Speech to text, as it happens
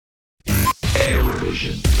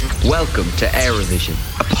Welcome to Eurovision,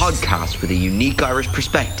 a podcast with a unique Irish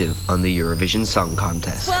perspective on the Eurovision Song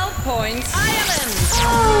Contest. 12 points, Ireland!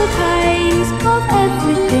 All kinds of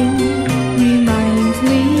everything remind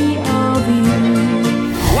me of you.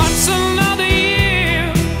 What's another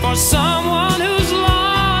year for someone who's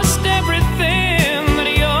lost everything that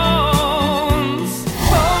he owns?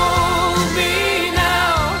 Hold me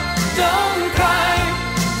now, don't cry,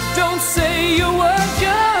 don't say you were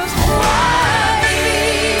just cry.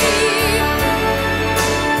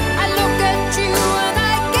 I look at you and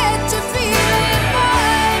I get to feel it by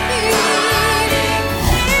me.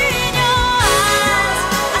 In your eyes,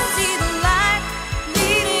 I see the light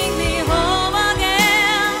leading me home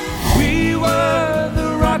again. We were the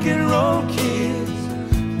rock and roll kids.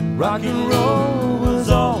 Rock and roll was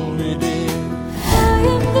all we did. I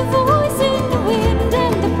am the voice in the wind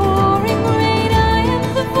and the pouring rain. I am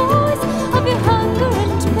the voice of your hunger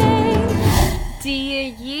and pain. Dia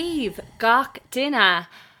Yves, Gach Dina,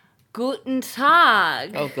 Guten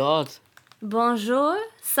Tag, Oh God. Bonjour,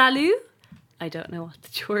 Salut. I don't know what the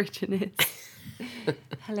Georgian is.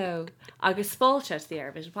 Hello. Agus Fáilte to the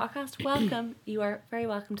Eurovision podcast. Welcome. You are very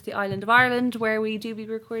welcome to the island of Ireland, where we do be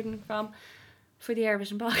recording from for the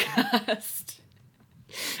Eurovision podcast.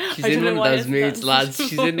 She's I in don't one know of why those it moods, sounds lads.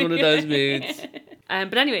 She's in one of those moods.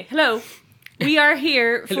 But anyway, hello. We are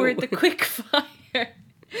here for Hello. the quick fire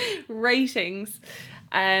ratings.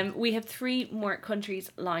 We have 3 more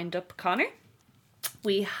countries lined up, Connor.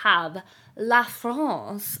 We have La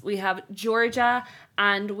France, we have Georgia,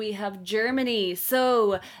 and we have Germany.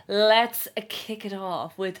 So let's kick it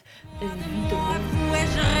off with Évidemment. Ouais,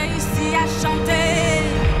 je réussis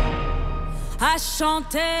à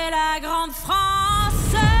chanter la grande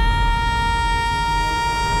France.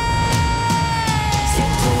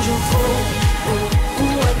 C'est toujours trop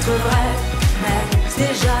pour être vrai, mais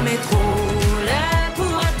c'est jamais trop laid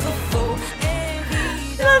pour être faux.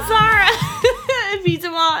 Lazara!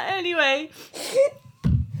 Évidemment, anyway.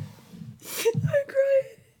 I'm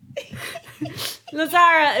crying.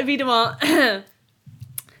 Lazara, évidemment,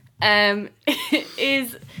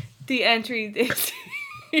 is the entry this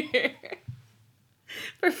year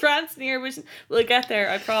for France in Eurovision. We'll get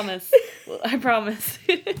there, I promise. I promise.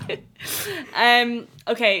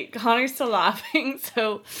 Okay, Connor's still laughing,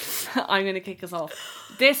 so I'm going to kick us off.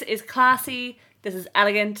 This is classy. This is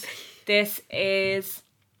elegant. This is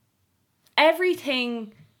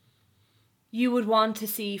everything you would want to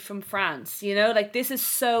see from France, you know? Like, this is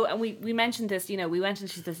so... And we mentioned this, you know, we went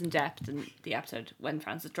into this in depth in the episode when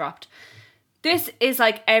France was dropped. This is,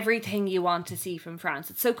 like, everything you want to see from France.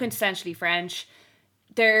 It's so quintessentially French.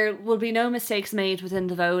 There will be no mistakes made within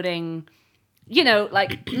the voting. You know,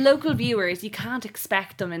 like, local viewers, you can't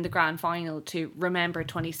expect them in the grand final to remember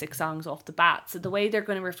 26 songs off the bat. So the way they're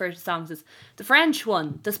going to refer to songs is the French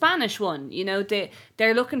one, the Spanish one. You know,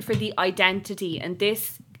 they're looking for the identity, and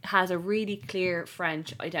this has a really clear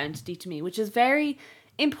French identity to me, which is very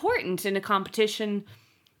important in a competition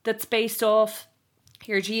that's based off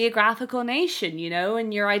your geographical nation, you know,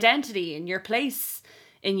 and your identity and your place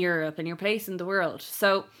in Europe and your place in the world.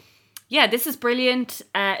 So yeah, this is brilliant.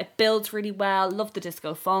 It builds really well. Love the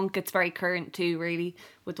disco funk. It's very current too, really,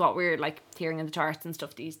 with what we're like hearing in the charts and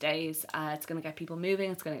stuff these days. It's going to get people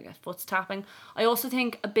moving. It's going to get foot tapping. I also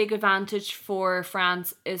think a big advantage for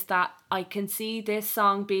France is that I can see this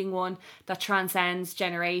song being one that transcends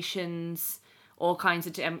generations, all kinds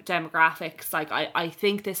of demographics. Like I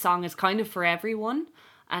think this song is kind of for everyone,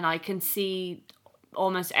 and I can see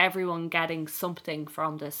almost everyone getting something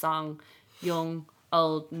from this song. Young,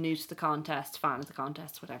 old, new to the contest, fan of the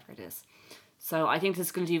contest, whatever it is. So I think this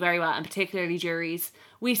is going to do very well, and particularly juries.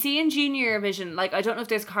 We see in Junior Eurovision, like, I don't know if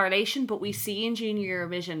there's a correlation, but we see in Junior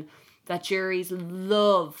Eurovision that juries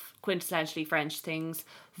love quintessentially French things.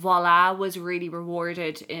 Voila was really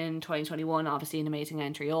rewarded in 2021, obviously an amazing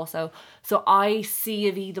entry also. So I see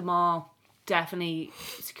Évidemment definitely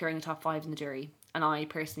securing a top 5 in the jury, and I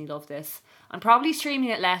personally love this. I'm probably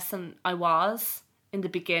streaming it less than I was in the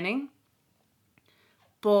beginning,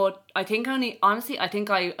 but I think I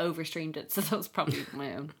overstreamed it, so that was probably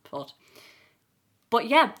my own fault. But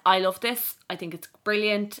yeah, I love this. I think it's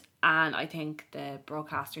brilliant, and I think the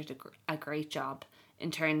broadcasters did a great job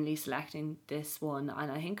internally selecting this one,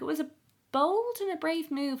 and I think it was a bold and a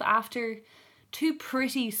brave move after 2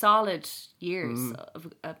 pretty solid years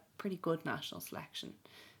of a pretty good national selection.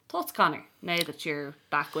 Thoughts, Connor, now that you're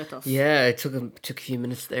back with us? Yeah, it took a few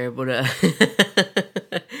minutes there, but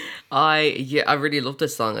I really love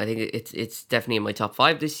this song. I think it's definitely in my top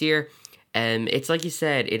 5 this year. It's like you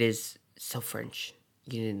said, it is so French.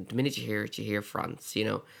 You know, the minute you hear it, you hear France. You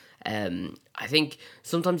know, I think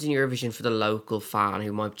sometimes in Eurovision, for the local fan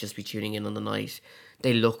who might just be tuning in on the night,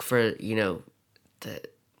 they look for, you know,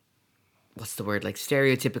 what's the word, like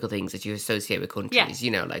stereotypical things that you associate with countries, you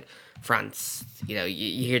know, like France, you know,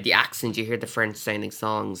 you hear the accent, you hear the French sounding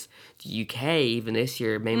songs. The UK, even this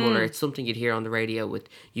year, May Muller, it's something you'd hear on the radio with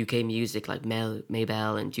UK music like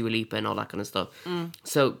Maybelle and Dua Lipa and all that kind of stuff.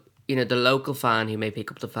 So, you know, the local fan who may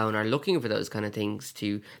pick up the phone are looking for those kind of things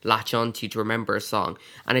to latch onto, to remember a song.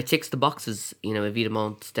 And it ticks the boxes, you know,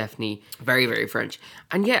 Evidemment, Stephanie, very, very French.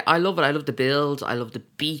 And yeah, I love it. I love the build. I love the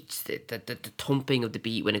beat, the thumping of the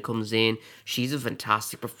beat when it comes in. She's a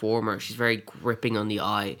fantastic performer. She's very gripping on the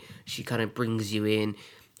eye. She kind of brings you in.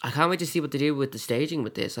 I can't wait to see what they do with the staging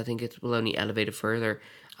with this. I think it will only elevate it further.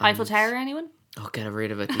 Eiffel Tower, anyone? Oh, get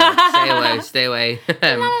rid of it. No, stay away.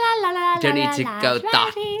 Don't need to go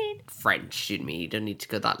that French, you mean? You don't need to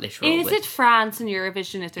go that literal. Is it France in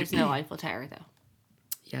Eurovision if there's no Eiffel Tower, though?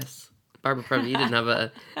 Yes. Barbara Pravi, you didn't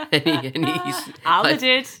have any Alba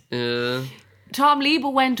did. Uh, Tom Liebe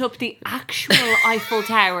went up the actual Eiffel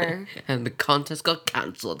Tower. and the contest got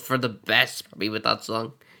cancelled for the best, probably, with that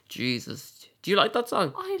song. Jesus. Do you like that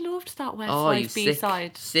song? I loved that you Westlife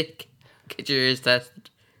B-side. sick. Get your ears tested.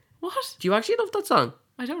 What? Do you actually love that song?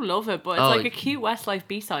 I don't love it, but it's like a cute Westlife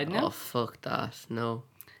B-side, no? Oh, fuck that. No.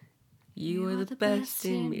 You are the best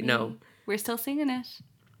in me. No. We're still singing it.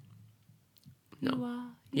 No.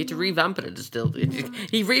 You had to revamp it. It's still.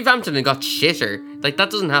 He revamped it and got shitter. Like,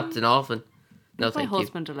 that doesn't happen often. No, My thank you.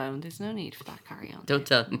 husband alone. There's no need for that. Carry on. Don't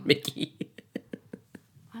tell Mickey.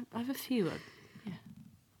 I have a few.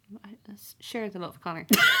 Share the love, Connor.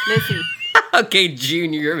 Listen. Okay,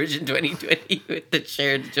 Junior Eurovision 2020 with the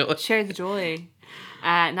shared joy. Share the joy.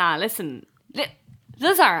 Listen.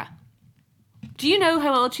 Lazara. Do you know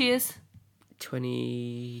how old she is?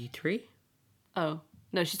 23? Oh.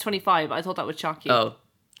 No, she's 25. I thought that would shock you. Oh,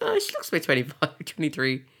 she looks about 25,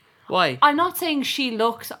 23. Why? I'm not saying she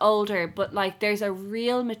looks older, but like there's a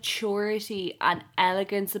real maturity and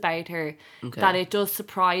elegance about her that it does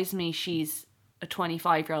surprise me she's a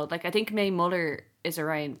 25-year-old. Like, I think May Muller is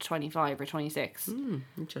around 25 or 26.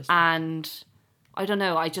 Interesting. And I don't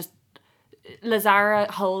know, Lazara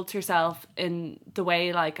holds herself in the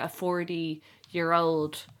way like a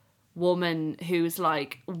 40-year-old woman who's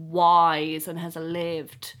like wise and has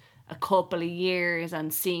lived a couple of years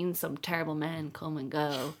and seen some terrible men come and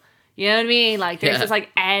go. You know what I mean? Like, there's this like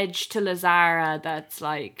edge to Lazara that's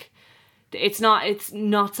like, it's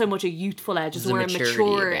not so much a youthful edge, it's more a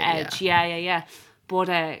mature edge. Yeah.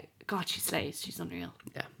 But God, she slays. She's unreal.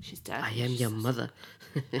 Yeah. She's dead. I am your mother.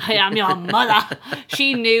 I am your mother.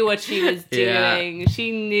 She knew what she was doing. Yeah.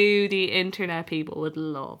 She knew the internet people would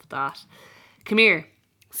love that. Come here.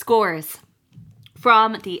 Scores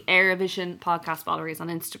from the Eurovision podcast followers on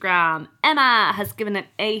Instagram. Emma has given it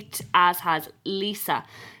 8, as has Lisa.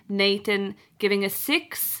 Nathan giving a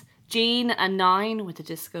 6. Jean a 9 with a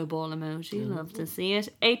disco ball emoji. Love to see it.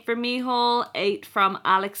 8 from Mihal. 8 from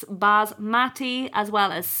Alex Basmati, as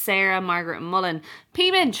well as Sarah Margaret Mullen.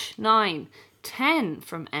 P-Minch 9. 10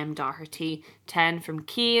 from M. Doherty. 10 from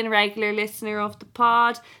Cian, regular listener of the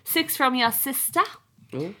pod. 6 from your sister.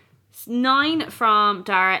 9 from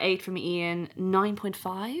Dara. 8 from Ian.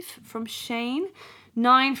 9.5 from Shane.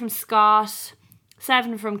 9 from Scott.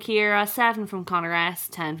 7 from Kira, 7 from Connor S,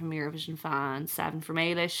 10 from Eurovision Fan, 7 from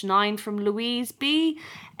Ailish, 9 from Louise B,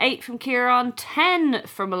 8 from Kieran, 10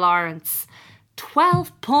 from Lawrence,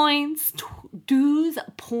 12 points, 12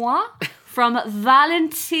 points from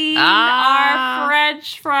Valentine, our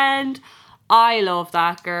French friend. I love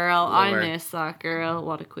that girl. I miss that girl.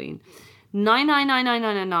 What a queen.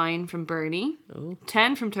 9999999 from Bernie,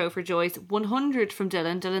 10 from Topher Joyce, 100 from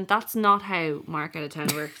Dylan. Dylan, that's not how Mark out of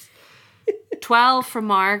 10 works. 12 from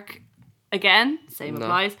Mark, again, same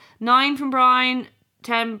applies. 9 from Brian,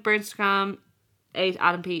 10 Bernstrom, 8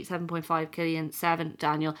 Adam P, 7.5 Killian, 7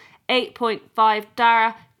 Daniel, 8.5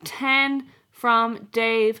 Dara, 10 from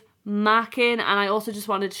Dave Mackin. And I also just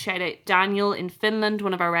wanted to shout out Daniel in Finland,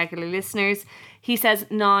 one of our regular listeners. He says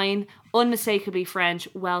 9, unmistakably French,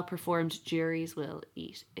 well performed, juries will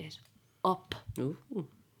eat it up. Ooh,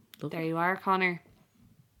 there you are, Connor.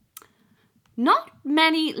 Not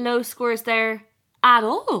many low scores there at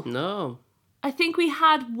all. No. I think we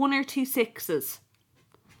had 1 or 2 6s.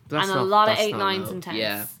 That's and a lot of 8, 9s and 10s.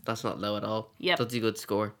 Yeah, that's not low at all. Yep. That's a good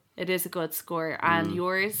score. It is a good score. And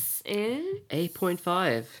yours is?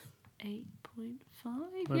 8.5. 8.5?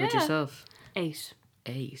 What about yourself? 8.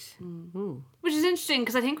 8. Ooh. Which is interesting,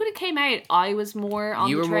 because I think when it came out, I was more on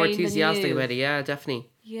the train. You were more enthusiastic than you. about it, yeah, definitely.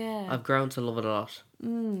 Yeah. I've grown to love it a lot.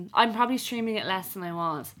 I'm probably streaming it less than I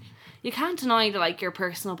was. you can't deny that like your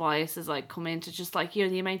personal biases like come into just like, you know,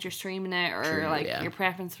 the amount you're streaming it or True, like yeah. your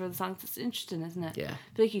preference for the songs. It's interesting, isn't it? Yeah.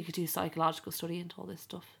 I feel like you could do psychological study into all this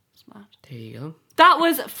stuff. It's mad. There you go. That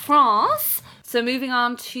was France. So moving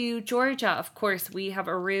on to Georgia, of course, we have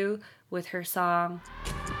Aru with her song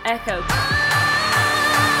Echo.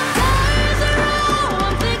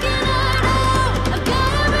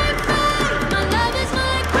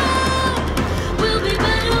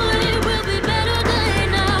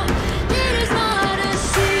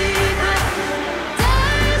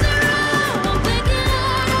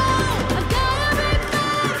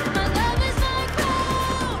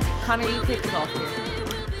 Connor, you kicked it off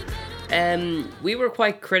here. We were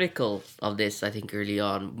quite critical of this, I think, early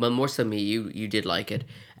on. Well, more so me. You did like it.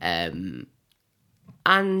 And,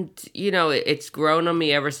 you know, it's grown on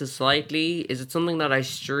me ever so slightly. Is it something that I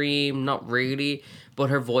stream? Not really. But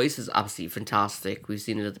her voice is absolutely fantastic. We've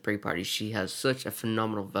seen it at the pre-party. She has such a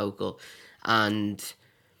phenomenal vocal. And,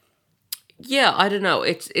 yeah, I don't know.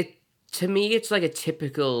 To me, it's like a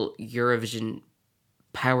typical Eurovision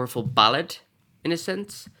powerful ballad, in a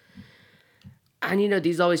sense. And, you know,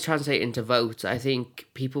 these always translate into votes. I think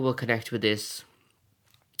people will connect with this.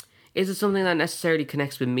 Is it something that necessarily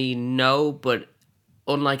connects with me? No, but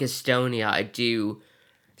unlike Estonia, I do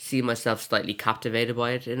see myself slightly captivated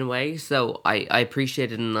by it in a way. So I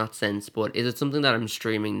appreciate it in that sense. But is it something that I'm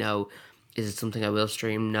streaming? No. Is it something I will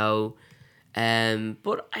stream? No.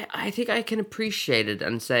 But I think I can appreciate it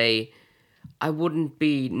and say I wouldn't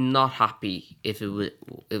be not happy if it would,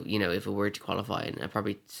 you know, if it were to qualify, and I'd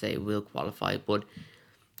probably say it will qualify. But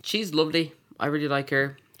she's lovely. I really like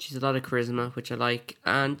her. She's a lot of charisma, which I like,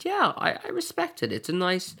 and yeah, I respect it. It's a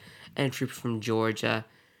nice entry from Georgia.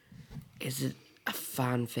 Is it a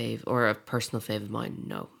fan fave or a personal fave of mine?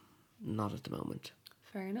 No, not at the moment.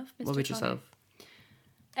 Fair enough. Mr. What about Connor?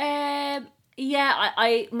 yourself? Yeah,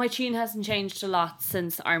 I my tune hasn't changed a lot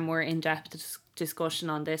since our more in-depth discussion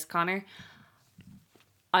on this, Connor.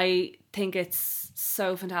 I think it's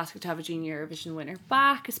so fantastic to have a junior Eurovision winner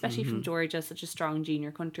back, especially from Georgia, such a strong junior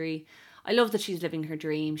country. I love that she's living her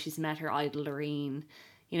dream. She's met her idol, Loreen.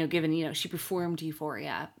 You know, given, you know, she performed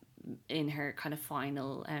Euphoria in her kind of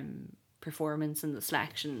final performance in the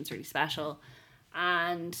selection. It's really special.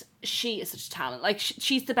 And she is such a talent. Like,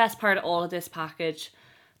 she's the best part of all of this package.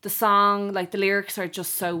 The song, like, the lyrics are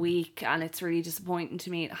just so weak, and it's really disappointing to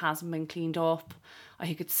me it hasn't been cleaned up. I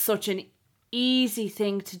think it's such an easy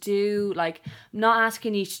thing to do. Like, I'm not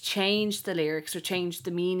asking you to change the lyrics or change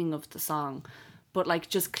the meaning of the song, but like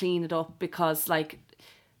just clean it up, because like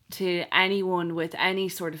to anyone with any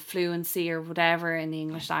sort of fluency or whatever in the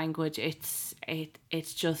English language, it's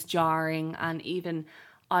just jarring. And even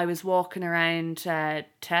I was walking around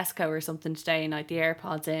Tesco or something today and I had the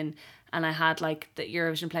AirPods in, and I had like the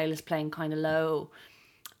Eurovision playlist playing kind of low,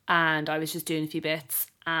 and I was just doing a few bits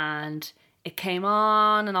and it came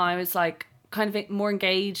on and I was like kind of more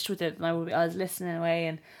engaged with it, and I was listening away.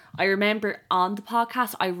 And I remember on the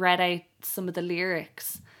podcast I read out some of the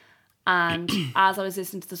lyrics, and as I was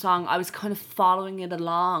listening to the song I was kind of following it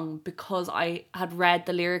along because I had read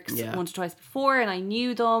the lyrics once or twice before and I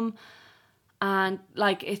knew them. And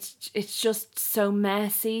like it's just so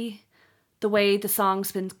messy the way the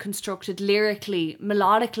song's been constructed. Lyrically,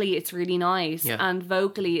 melodically it's really nice, and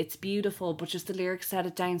vocally it's beautiful, but just the lyrics set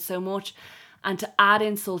it down so much. And to add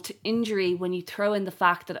insult to injury, when you throw in the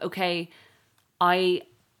fact that, okay, I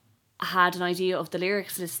had an idea of the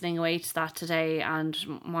lyrics listening away to that today and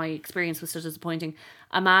my experience was so disappointing.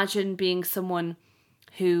 Imagine being someone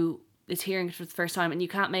who is hearing it for the first time and you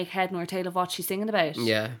can't make head nor tail of what she's singing about.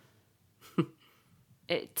 Yeah.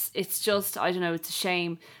 It's just, I don't know, it's a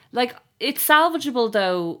shame. Like, it's salvageable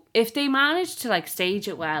though if they manage to like stage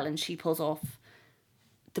it well and she pulls off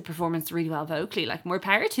the performance really well vocally. Like, more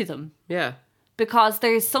power to them. Yeah. Because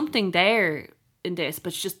there's something there in this,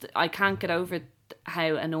 but it's just I can't get over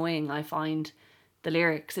how annoying I find the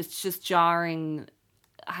lyrics. It's just jarring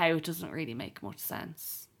how it doesn't really make much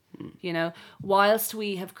sense. You know, whilst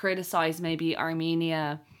we have criticised maybe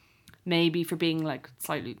Armenia maybe for being like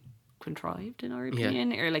slightly contrived in our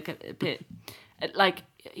opinion, or like a bit like,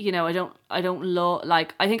 you know, I don't love,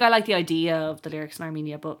 like, I think I like the idea of the lyrics in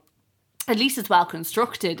Armenia, but at least it's well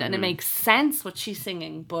constructed and it makes sense what she's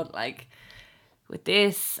singing. But like with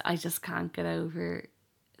this, I just can't get over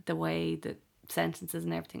the way that sentences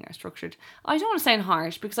and everything are structured. I don't want to sound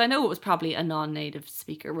harsh because I know it was probably a non-native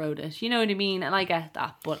speaker wrote it. You know what I mean? And I get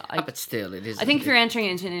that, but but still, it is. I think if you're entering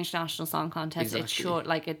into an international song contest,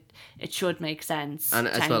 Exactly. it should make sense. And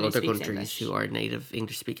to as well, anybody other who speaks countries English. who are native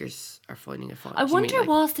English speakers are finding it fine. I Do you mean, wonder, like-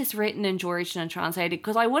 was this written in Georgian and translated?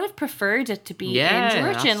 Because I would have preferred it to be Yeah, in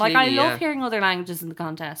Georgian. Like, I absolutely, love yeah. hearing other languages in the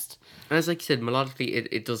contest. And as like you said, melodically,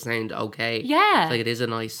 it does sound okay. Yeah. Like, it is a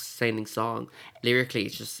nice sounding song. Lyrically,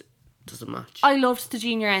 it just doesn't match. I loved the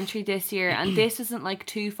junior entry this year, and this isn't like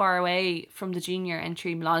too far away from the junior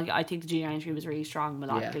entry melodically. I think the junior entry was really strong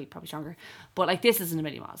melodically, probably stronger. But like, this isn't a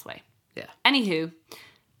million miles away. Yeah. Anywho,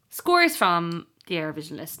 scores from the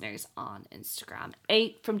Eurovision listeners on Instagram.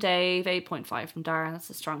 8 from Dave, 8.5 from Dara. That's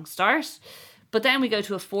a strong start. But then we go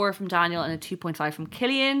to a 4 from Daniel and a 2.5 from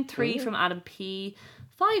Killian, 3 from Adam P,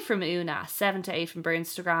 5 from Una, 7 to 8 from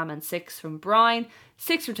Burnstagram, and 6 from Brian,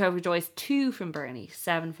 6 from Toby Joyce, 2 from Bernie,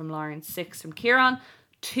 7 from Lauren, 6 from Kieran,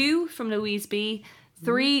 2 from Louise B,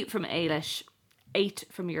 3 from Ailish, 8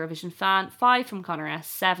 from Eurovision Fan, 5 from Connor S,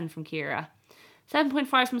 7 from Kira,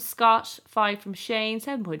 7.5 from Scott, 5 from Shane,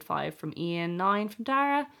 7.5 from Ian, 9 from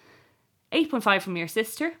Dara, 8.5 from your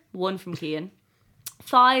sister, 1 from Cian,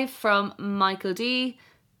 5 from Michael D.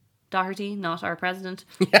 Doherty, not our president.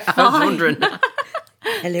 I was wondering.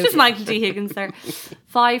 Hello. Just Michael D. Higgins there.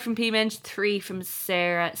 5 from P. Minch, 3 from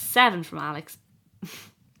Sarah, 7 from Alex.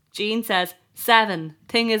 Jean says, 7,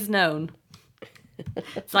 thing is known.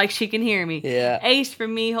 It's like she can hear me. Yeah. 8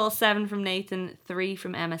 from Mihal, 7 from Nathan, 3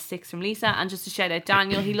 from Emma, 6 from Lisa. And just to shout out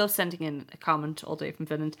Daniel, he loves sending in a comment all the way from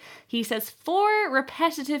Finland. He says, 4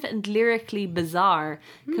 repetitive and lyrically bizarre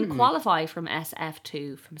can qualify from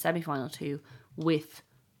SF2, from semi-final 2, with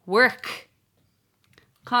work.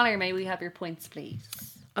 Connor, may we have your points, please?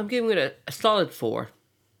 I'm giving it a solid 4.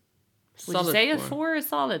 Would you say a 4 is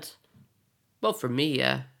solid? Well, for me,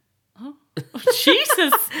 yeah.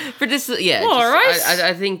 Jesus! For this, yeah. All right.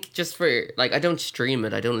 I think just for, like, I don't stream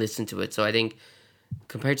it, I don't listen to it, so I think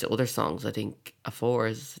compared to other songs, I think a 4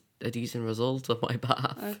 is a decent result on my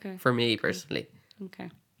behalf. Okay. For me, personally. Okay.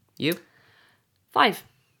 You? 5.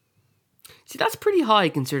 See, that's pretty high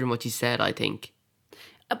considering what you said, I think.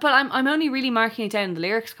 But I'm only really marking it down the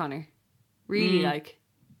lyrics, Connor. Really, like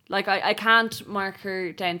I can't mark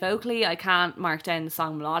her down vocally. I can't mark down the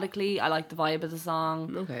song melodically. I like the vibe of the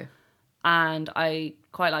song, Okay. and I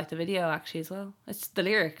quite like the video actually as well. It's the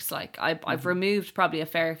lyrics. Like I've removed probably a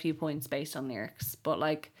fair few points based on lyrics, but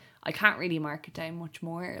like I can't really mark it down much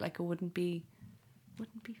more. Like it wouldn't be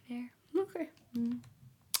fair. Okay.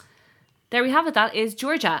 There we have it. That is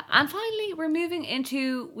Georgia. And finally,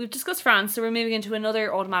 we've discussed France, so we're moving into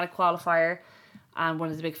another automatic qualifier. And one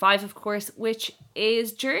of the big 5, of course, which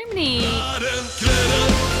is Germany. Blood and glitter,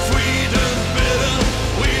 sweet and bitter.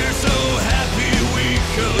 We're so happy we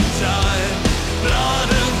could die.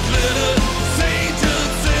 Blood and glitter, saint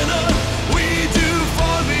and sinner. We do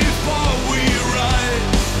fall before we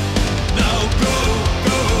rise. Now go,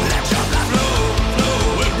 go, let your blood flow, flow.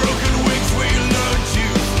 With broken wings we learn to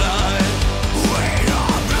fly. We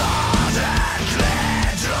are blood and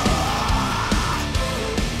glitter.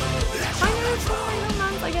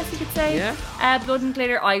 I guess you could say. Yeah. Blood and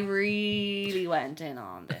Glitter, I really went in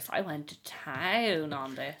on this. I went to town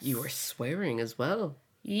on this. You were swearing as well.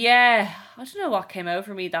 Yeah. I don't know what came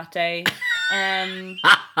over me that day.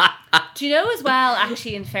 Do you know as well,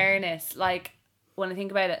 actually, in fairness, like, when I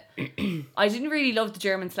think about it, I didn't really love the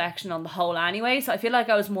German selection on the whole anyway, so I feel like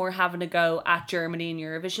I was more having a go at Germany in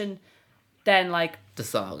Eurovision than, like, The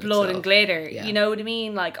song Blood itself. and Glitter. Yeah. You know what I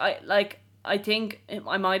mean? I think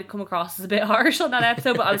I might have come across as a bit harsh on that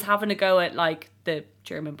episode, but I was having a go at like the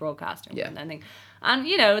German broadcaster Yeah. and thing. And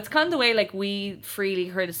you know, it's kind of the way like we freely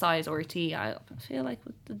criticise RT. I feel like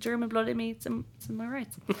with the German blood in me, it's in my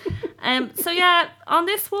rights. So yeah, on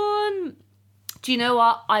this one, do you know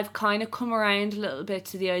what? I've kind of come around a little bit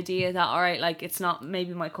to the idea that all right, like it's not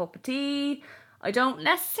maybe my cup of tea. I don't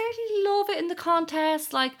necessarily love it in the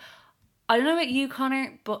contest. Like I don't know about you,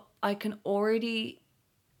 Connor, but I can already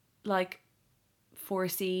like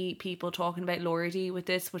foresee people talking about Lordy with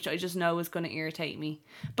this, which I just know is going to irritate me.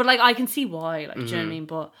 But like I can see why, like do you know what I mean?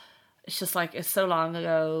 But it's just like it's so long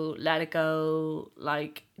ago, let it go.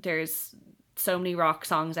 Like there's so many rock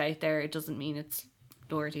songs out there, it doesn't mean it's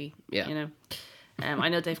Lordy. Yeah. You know? I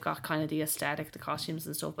know they've got kind of the aesthetic, the costumes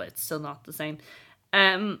and stuff, but it's still not the same.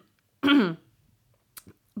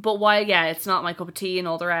 But why, yeah, it's not my cup of tea and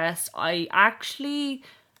all the rest. I actually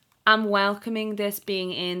am welcoming this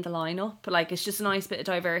being in the lineup. Like, it's just a nice bit of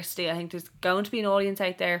diversity. I think there's going to be an audience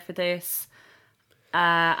out there for this.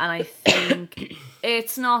 And I think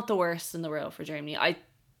it's not the worst in the world for Germany. I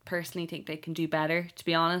personally think they can do better, to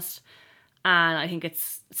be honest. And I think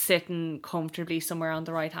it's sitting comfortably somewhere on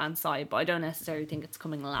the right-hand side, but I don't necessarily think it's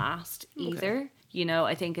coming last either. You know,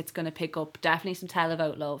 I think it's going to pick up definitely some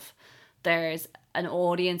televote love. There's an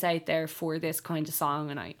audience out there for this kind of song,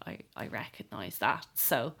 and I recognise that.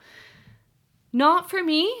 So, not for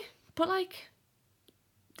me, but like,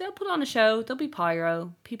 they'll put on a show, there'll be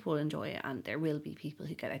pyro, people will enjoy it, and there will be people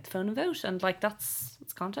who get out the phone and vote, and like, that's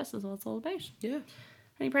contest is what it's all about. Yeah.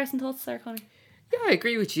 Any personal thoughts there, Connie? Yeah, I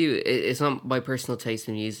agree with you. It's not my personal taste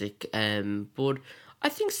in music, but I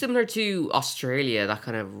think similar to Australia, that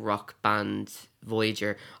kind of rock band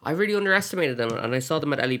Voyager, I really underestimated them, and I saw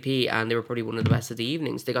them at LEP, and they were probably one of the best of the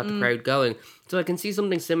evenings. They got the crowd going. So I can see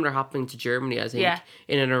something similar happening to Germany, I think,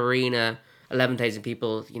 in an arena, 11,000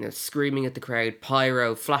 people, you know, screaming at the crowd,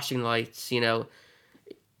 pyro, flashing lights, you know.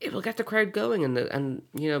 It will get the crowd going, and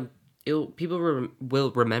you know, people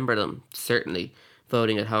will remember them, certainly,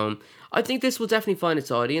 voting at home. I think this will definitely find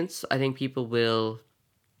its audience. I think people will,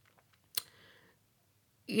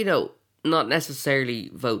 you know, not necessarily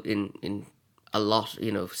vote in a lot,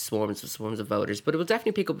 you know, swarms of voters, but it will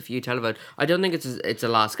definitely pick up a few televote. I don't think it's a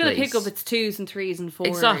last place. It's going to pick up its 2s and 3s and 4s.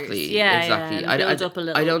 Exactly. Yeah, build up a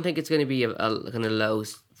little. I don't think it's going to be a kind of low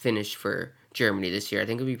finish for Germany this year. I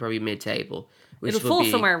think it'll be probably mid-table. It'll fall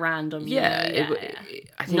somewhere random. Yeah.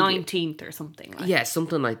 I think 19th or something. Like. Yeah,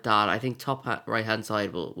 something like that. I think top right-hand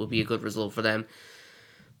side will be a good result for them.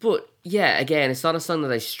 But yeah, again, it's not a song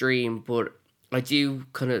that I stream, but I do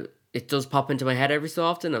kind of, it does pop into my head every so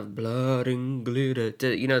often of blood and glitter.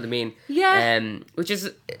 You know what I mean? Yeah. Which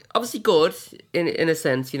is obviously good in a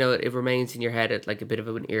sense. You know, it remains in your head at like a bit of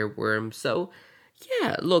an earworm. So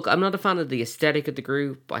yeah, look, I'm not a fan of the aesthetic of the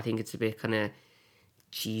group. I think it's a bit kind of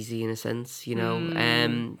cheesy in a sense, you know.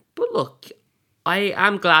 But look, I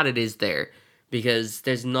am glad it is there, because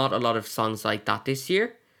there's not a lot of songs like that this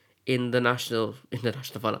year in the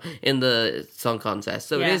song contest.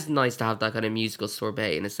 So it is nice to have that kind of musical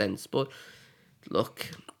sorbet in a sense. But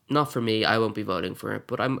look, not for me. I won't be voting for it,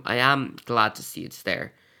 but I am glad to see it's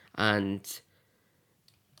there. And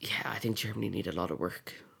yeah, I think Germany need a lot of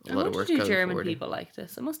work. A lot of work. Do German people like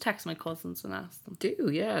this? I must text my cousins and ask them. Do,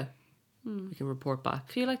 yeah. We can report back.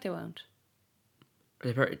 I feel like they won't.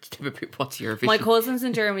 What's Eurovision? My cousins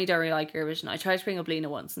in Germany don't really like Eurovision. I tried to bring up Lena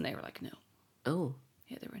once and they were like, no. Oh.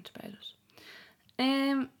 Yeah, they weren't about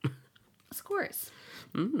it. Scores.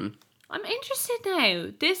 I'm interested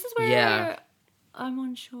now. This is where I'm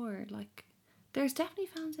unsure. Like, there's definitely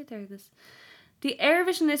fans out there. The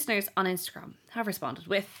Eurovision listeners on Instagram have responded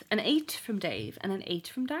with an 8 from Dave and an 8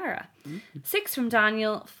 from Dara, 6 from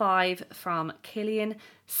Daniel, 5 from Killian,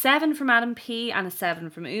 7 from Adam P, and a 7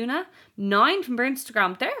 from Una, 9 from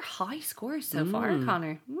Burnstagram. They're high scores so far,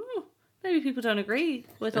 Connor. Ooh, maybe people don't agree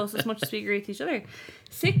with us as much as we agree with each other.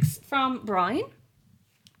 6 from Brian,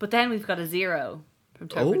 but then we've got a 0 from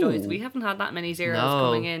Topher Doise. We haven't had that many zeros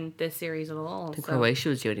coming in this series at all. I think Croatia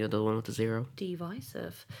was the only other one with a 0.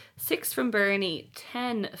 Divisive. 6 from Bernie,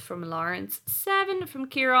 10 from Lawrence, 7 from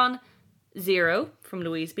Kieran, 0 from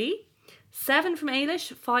Louise B, 7 from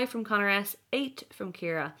Ailish, 5 from Connor S, 8 from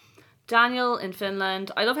Kira. Daniel in Finland.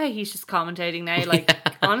 I love how he's just commentating now. Like,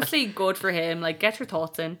 honestly, good for him. Like, get your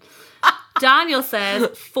thoughts in. Daniel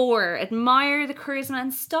says 4. Admire the charisma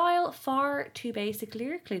and style. Far too basic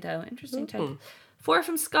lyrically, though. Interesting take. 4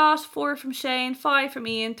 from Scott, 4 from Shane, 5 from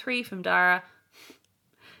Ian, 3 from Dara.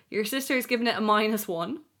 Your sister is giving it a -1.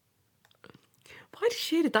 Why did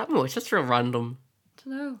she hate it that much? That's real random. I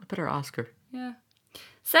don't know. I better ask her. Yeah.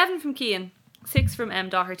 7 from Cian, 6 from M.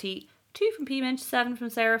 Doherty, 2 from P. Minch, 7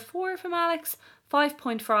 from Sarah, 4 from Alex,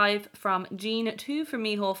 5.5 from Jean, 2 from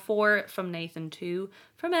Mihal, 4 from Nathan, 2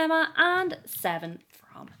 from Emma, and 7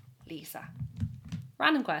 from Lisa.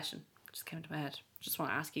 Random question. Just came into my head. Just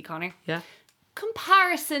want to ask you, Connor. Yeah.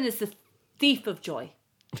 Comparison is the thief of joy,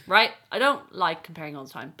 right? I don't like comparing all the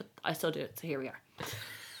time, but I still do it, so here we are.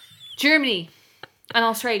 Germany and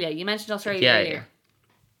Australia. You mentioned Australia earlier.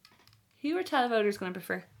 Who are televoters going to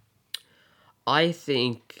prefer? I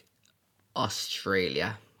think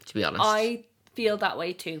Australia, to be honest. I feel that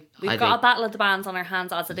way too. We've got a battle of the bands on our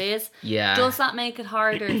hands as it is. Yeah. Does that make it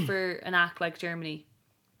harder for an act like Germany?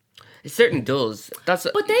 It certainly does. But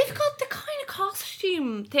they've got the kind of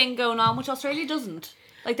costume thing going on, which Australia doesn't.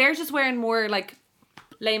 Like, they're just wearing more, like,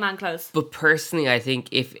 layman clothes. But personally, I think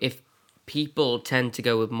if people tend to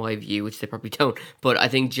go with my view, which they probably don't, but I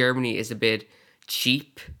think Germany is a bit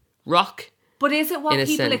cheap rock. But is it what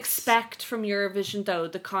people expect from Eurovision, though?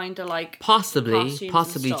 The kind of, like, possibly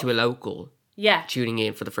to a local. Yeah. Tuning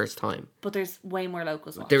in for the first time. But there's way more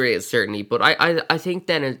locals watching. There is, certainly. But I think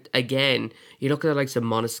then, again, you look at the likes of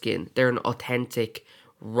Måneskin. They're an authentic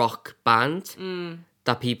rock band.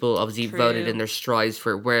 that people obviously voted in their strides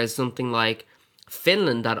for. Whereas something like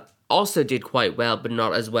Finland, that also did quite well, but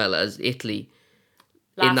not as well as Italy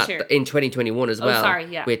Last year. in 2021 as well. sorry,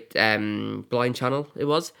 yeah. With Blind Channel, it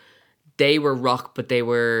was. They were rock, but they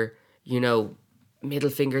were, you know, middle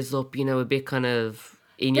fingers up, you know, a bit kind of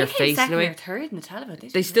in your face in a way. Or third in the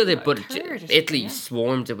televote. They still did, got but third or Italy something, yeah.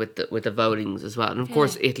 swarmed it with the votings as well. And of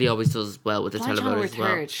course, Italy always does well with the Blind Channel were televoters as well.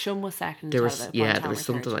 third. Shum was second. There in was televote. Blind there Channel was were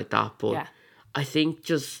something third. like that. But Yeah. I think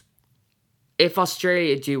just if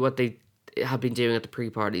Australia do what they have been doing at the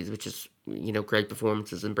pre-parties, which is, you know, great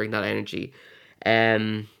performances and bring that energy,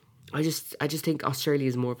 I just think Australia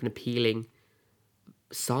is more of an appealing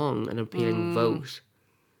song, an appealing vote,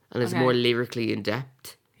 and it's Okay. more lyrically in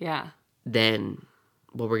depth Yeah. than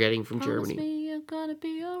what we're getting from Promise Germany. me you're gonna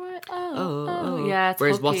be alright. Oh, Oh, oh. yeah. It's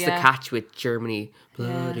Whereas hooky, what's the yeah. catch with Germany?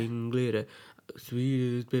 Blood and glitter,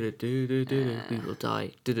 sweet as bitter, we will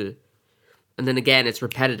die. And then again, it's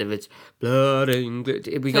repetitive. It's blood and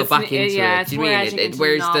glitter. We go back into yeah, it. it's Do you more mean edging into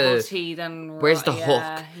where's novelty than where's the yeah,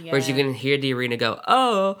 hook? yeah. Whereas you can hear the arena go,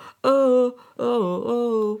 oh, oh, oh,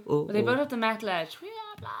 oh, oh. But they both have the metal edge. We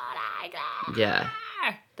are blood and glitter. Yeah.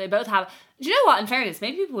 They both have. Do you know what? In fairness,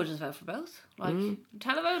 maybe people would just vote for both. Like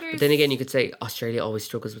televoters. But then again, you could say Australia always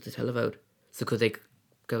struggles with the televote. So could they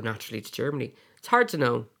go naturally to Germany? It's hard to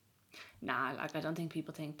know. Nah, like I don't think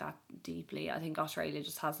people think that deeply. I think Australia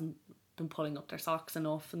just hasn't been pulling up their socks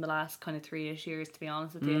enough in the last kind of 3-ish years, to be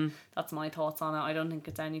honest with you. That's my thoughts on it. I don't think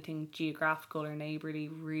it's anything geographical or neighbourly,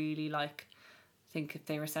 really. Like, I think if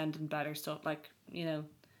they were sending better stuff, like, you know,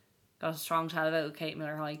 got a strong televote with Kate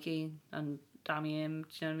Miller-Heidke and Dami Im, do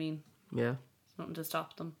you know what I mean? Yeah. Nothing to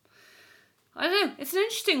stop them. I don't know. It's an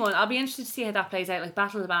interesting one. I'll be interested to see how that plays out. Like,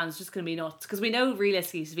 Battle of the Bands is just going to be nuts. Because we know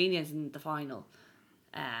realistically Slovenia's in the final.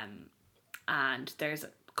 And there's a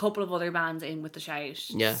couple of other bands in with the shout.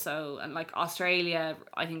 Yeah. So, and like Australia,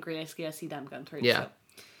 I think realistically I see them going through. Yeah. So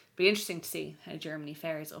be interesting to see how Germany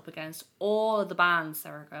fares up against all of the bands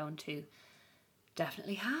that we're going to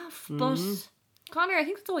definitely have. But, Connor, I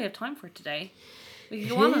think that's all we have time for today. We can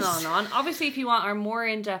go on and on and on. Obviously, if you want our more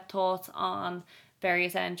in-depth thoughts on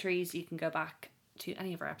various entries, you can go back to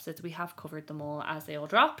any of our episodes. We have covered them all as they all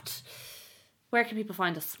dropped. Where can people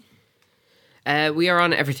find us? We are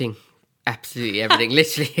on everything. Absolutely everything.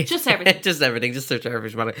 Literally. Just everything. Just everything. Just search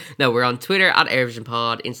Airvision Pod. No, we're on Twitter at Airvision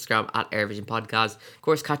Pod, Instagram at Airvision Podcast. Of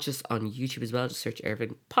course, catch us on YouTube as well. Just search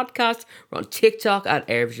Airvision Podcast. We're on TikTok at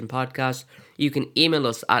Airvision Podcast. You can email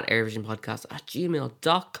us at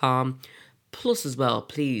airvisionpodcast@gmail.com. Plus as well,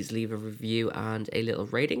 please leave a review and a little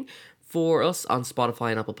rating for us on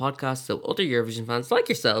Spotify and Apple Podcasts so other Eurovision fans like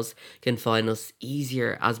yourselves can find us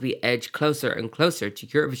easier as we edge closer and closer to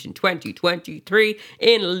Eurovision 2023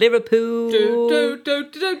 in Liverpool.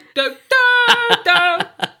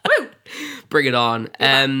 Bring it on.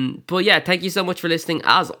 But yeah, thank you so much for listening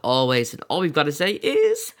as always. And all we've got to say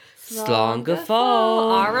is Slán go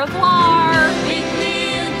fóill. Au revoir.